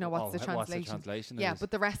 do you know what's the translation? What's the translation? Yeah,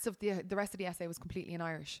 but the rest of the essay was completely in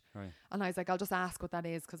Irish. Right. And I was like, I'll just ask what that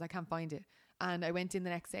is because I can't find it. And I went in the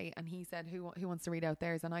next day, and he said, who wants to read out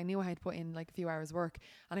theirs? And I knew I had put in like a few hours work,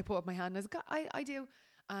 and I put up my hand and I was like, I do.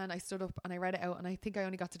 And I stood up and I read it out, and I think I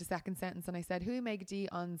only got to the second sentence, and I said, Hui Mega D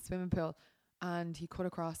on swimming pool. And he cut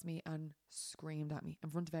across me and screamed at me in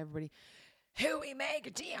front of everybody, Hui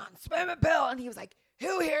Mega D on swimming pool. And he was like,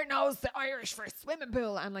 who here knows the Irish for swimming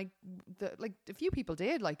pool? And like a few people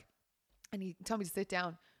did, like, and he told me to sit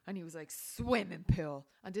down, and he was like, swimming pool,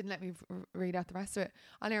 and didn't let me read out the rest of it.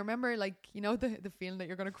 And I remember, like, you know, the feeling that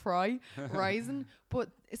you're going to cry rising, but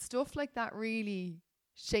stuff like that really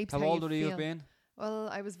shapes how old you would you feel. have been? Well,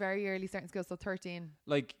 I was very early starting school, so 13.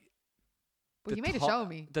 Like, But you made it show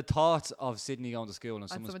me. The thoughts of Sydney going to school and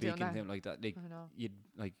someone someone speaking doing to him like that, like, I know. you'd,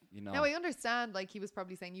 like, you know. Now I understand, like, he was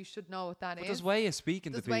probably saying you should know what that But is. there's way of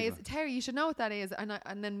speaking to There's people. ways, Terry, you should know what that is.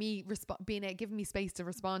 And then me giving me space to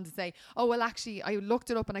respond to say, oh, well, actually, I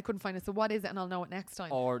looked it up and I couldn't find it. So what is it? And I'll know it next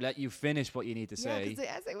time. Or let you finish what you need to Yeah, say. because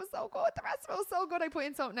the essay was so good. The rest of it was so good. I put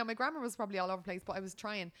in so. Now my grammar was probably all over the place, but I was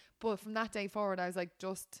trying. But from that day forward, I was like,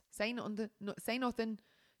 just say nothing. Say nothing.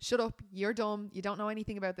 Shut up. You're dumb. You don't know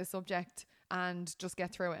anything about this subject, and just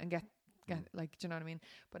get through it and get get like, do you know what I mean?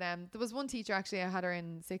 But there was one teacher actually, I had her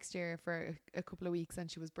in 6th year for a couple of weeks, and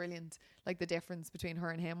she was brilliant. Like the difference between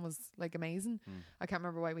her and him was like amazing. I can't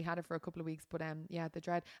remember why we had it for a couple of weeks, but yeah, the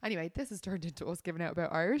dread. Anyway, this has turned into us giving out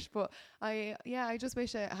about Irish, but I just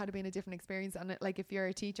wish it had been a different experience. And like if you're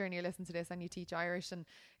a teacher and you listen to this and you teach Irish, and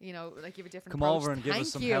you know, like you have a different Come approach, over and give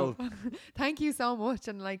us some help. Thank you so much.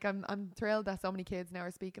 And like I'm thrilled that so many kids now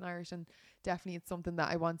are speaking Irish, and definitely it's something that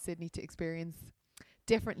I want Sydney to experience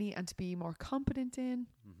differently and to be more competent in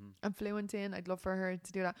and fluent in. I'd love for her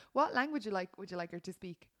to do that. What language would you like her to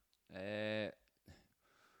speak?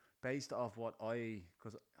 Based off what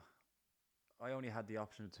because I only had the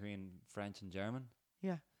option between French and German.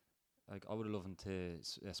 Yeah. Like I would have loved to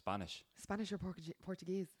Spanish. Spanish or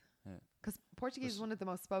Portuguese? Yeah. Because Portuguese is one of the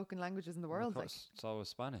most spoken languages in the world. Like. So is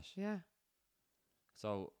Spanish. Yeah.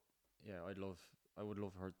 So, yeah, I would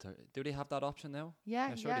love her to. Do they have that option now?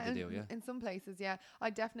 Yeah, surely they do. Yeah, in some places, yeah.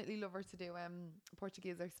 I'd definitely love her to do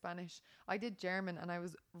Portuguese or Spanish. I did German and I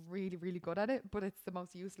was really, really good at it, but it's the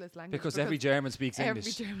most useless language. Because every German speaks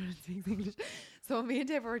English. Every German speaks English. So me and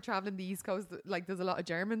Dave were traveling the East Coast, like there's a lot of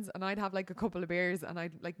Germans, and I'd have like a couple of beers and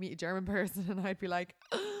I'd like meet a German person and I'd be like,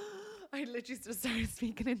 I'd literally just start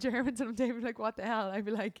speaking in German to them. David would be like, what the hell? I'd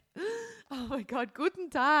be like, oh my God, guten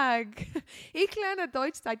Tag. Ich lerne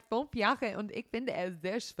Deutsch seit 5 Jahren und ich finde es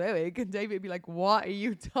sehr schwierig. And David would be like, what are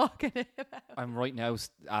you talking about? I'm right now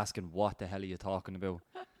asking, what the hell are you talking about?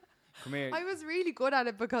 Come here. I was really good at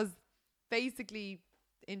it because basically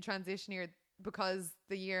in transition year, because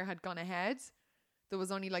the year had gone ahead, there was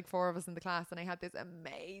only like 4 of us in the class, and I had this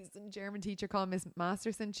amazing German teacher called Miss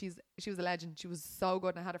Masterson. She was a legend. She was so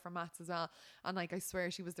good, and I had her for maths as well. And like I swear,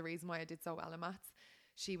 she was the reason why I did so well in maths.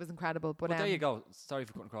 She was incredible. But there you go. Sorry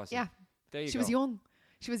for cutting across. Yeah, there you go. She was young.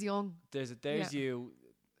 She was young. There's you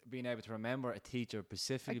being able to remember a teacher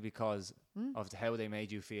specifically because of how they made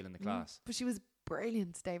you feel in the class. But she was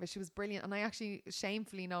brilliant, David. She was brilliant, and I actually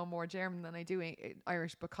shamefully know more German than I do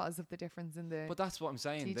Irish because of the difference in the. But that's what I'm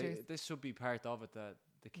saying. This should be part of it, that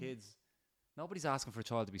the kids. Nobody's asking for a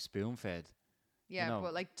child to be spoon fed. Yeah, you know?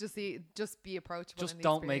 But like just be approachable. Just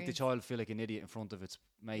don't make the child feel like an idiot in front of its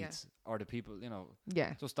mates or the people. You know.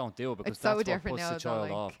 Yeah. Just don't do it, because it's that's so what different puts now, the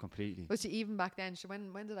child off completely. But even back then,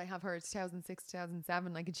 when did I have her? 2006,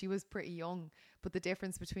 2007. Like, and she was pretty young. But the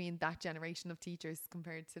difference between that generation of teachers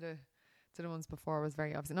compared to the ones before was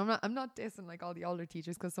very obvious. And I'm not dissing like all the older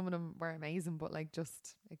teachers, because some of them were amazing, but like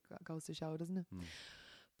just it goes to show, doesn't it?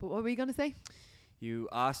 But what were you gonna say? You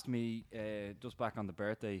asked me just back on the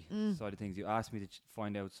birthday side of things. You asked me to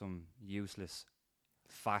find out some useless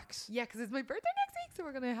facts. Yeah, because it's my birthday next week, so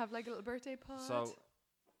we're gonna have like a little birthday pod. So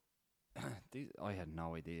I had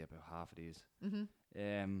no idea about half of these.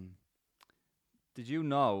 Did you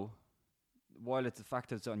know, while it's a fact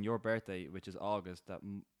that it's on your birthday, which is August, that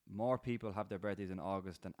more people have their birthdays in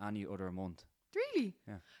August than any other month? Really?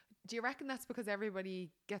 Yeah. Do you reckon that's because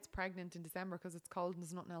everybody gets pregnant in December because it's cold and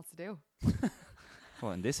there's nothing else to do?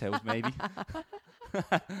 Well, in this house, maybe.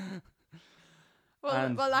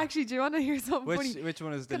 well, actually, do you want to hear something funny? Which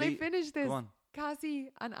one is the Can I finish this? Go on. Cassie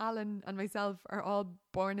and Alan and myself are all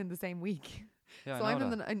born in the same week. Yeah, so I'm in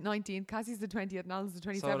the 19th, Cassie's the 20th, and Alan's the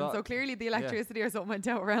 27th. So clearly the electricity or something went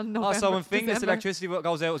out around November. Oh, so in Finglas, December. electricity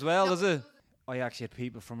goes out as well, does it? I actually had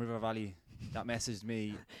people from River Valley that messaged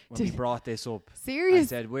me when we brought this up. Serious? And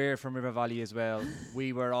said, we're from River Valley as well.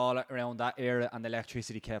 We were all around that era and the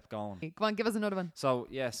electricity kept going. Come on, give us another one. So,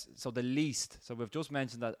 yes. So, the least. So, we've just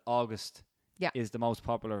mentioned that August is the most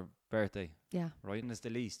popular birthday. Yeah. Right? And it's the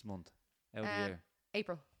least month out of the year.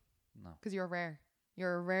 April. No. Because you're rare.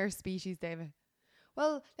 You're a rare species, David.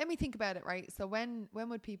 Well, let me think about it, right? So when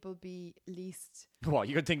would people be least... What?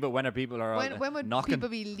 You could think about when are people are when would knocking? People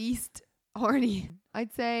be least horny?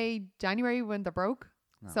 I'd say January when they're broke.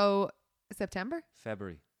 No. So September?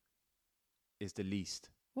 February is the least.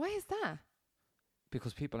 Why is that?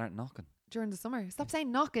 Because people aren't knocking. During the summer. Stop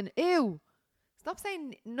saying knocking. Ew. Stop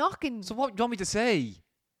saying knocking. So what do you want me to say?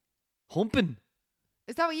 Humping.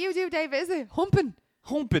 Is that what you do, David? Is it? Humping.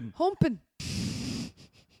 Humping. Humping.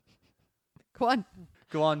 Go on.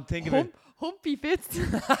 Go on, think of it. Humpy fits.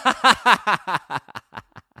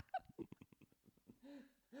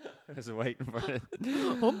 I was waiting for it.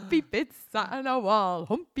 Humpy fits sat on a wall.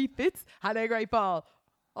 Humpy fits had a great ball.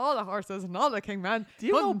 All the horses and all the king man. Do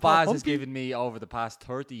you know Baz has given me, over the past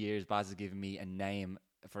 30 years, Baz has given me a name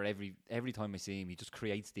for every time I see him. He just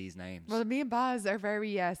creates these names. Well, me and Baz are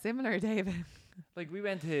very similar, David. Like, we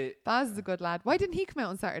went to... Baz is a good lad. Why didn't he come out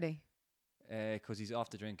on Saturday? Because he's off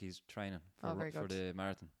the drink. He's training for the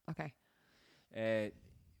marathon. Okay.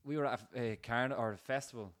 We were at a carnival or a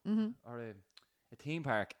festival or a theme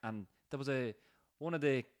park, and there was one of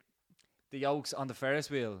the the yokes on the Ferris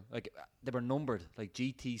wheel, like they were numbered, like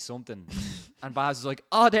GT something. And Baz was like,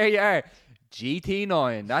 "Oh, there you are,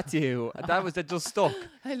 GT9. That's you." And that just stuck.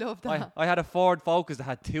 I love that. I had a Ford Focus that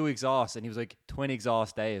had 2 exhausts, and he was like, "Twin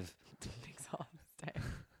exhaust, Dave."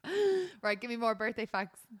 Right, give me more birthday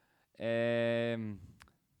facts. Today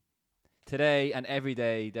and every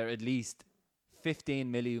day, there are at least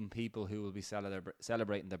 15 million people who will be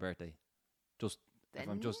celebrating their birthday. If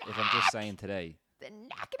I'm just saying today. The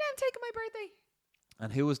knack of them taking my birthday.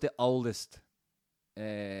 And who was the oldest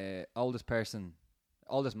man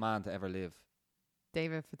to ever live?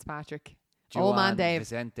 David Fitzpatrick. Juan Old man Dave.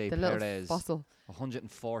 Vicente the Perez. little fossil.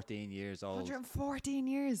 114 years old. 114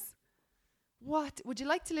 years. What? Would you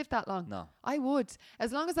like to live that long? No. I would.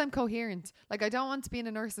 As long as I'm coherent. Like, I don't want to be in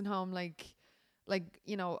a nursing home like,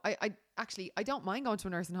 you know, I don't mind going to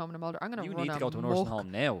a nursing home when I'm older. I'm going to run You need to go to a nursing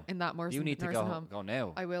home now. in that nursing You need to home. go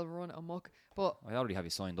now. I will run amok. But I already have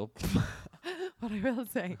you signed up. what I will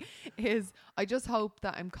say is I just hope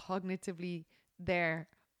that I'm cognitively there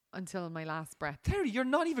until my last breath. Terry, you're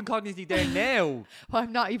not even cognitively there now. Well,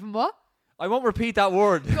 I'm not even what? I won't repeat that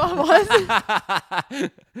word. What was it?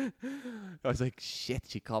 I was like, shit,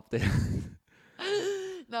 she copped it.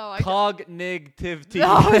 No, I Cognitivity.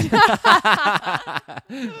 No.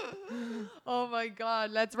 Oh my God.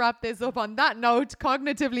 Let's wrap this up on that note.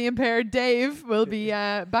 Cognitively impaired Dave will be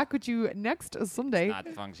back with you next Sunday. Not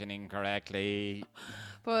functioning correctly.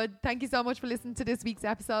 But thank you so much for listening to this week's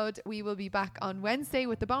episode. We will be back on Wednesday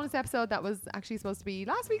with the bonus episode that was actually supposed to be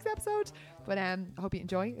last week's episode. But I hope you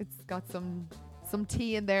enjoy. It's got some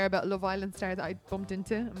tea in there about Love Island star that I bumped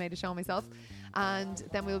into and made a show myself. And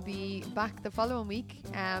then we'll be back the following week.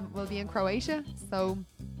 We'll be in Croatia. So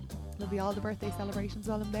there'll be all the birthday celebrations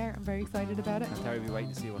while I'm there. I'm very excited about it. And Terry will be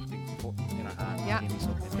waiting to see what things put in her hand. Yeah. Give me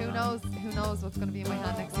something in Who her hand. knows what's going to be in my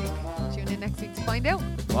hand next week. Tune in next week to find out.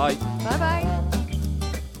 Bye. Bye bye.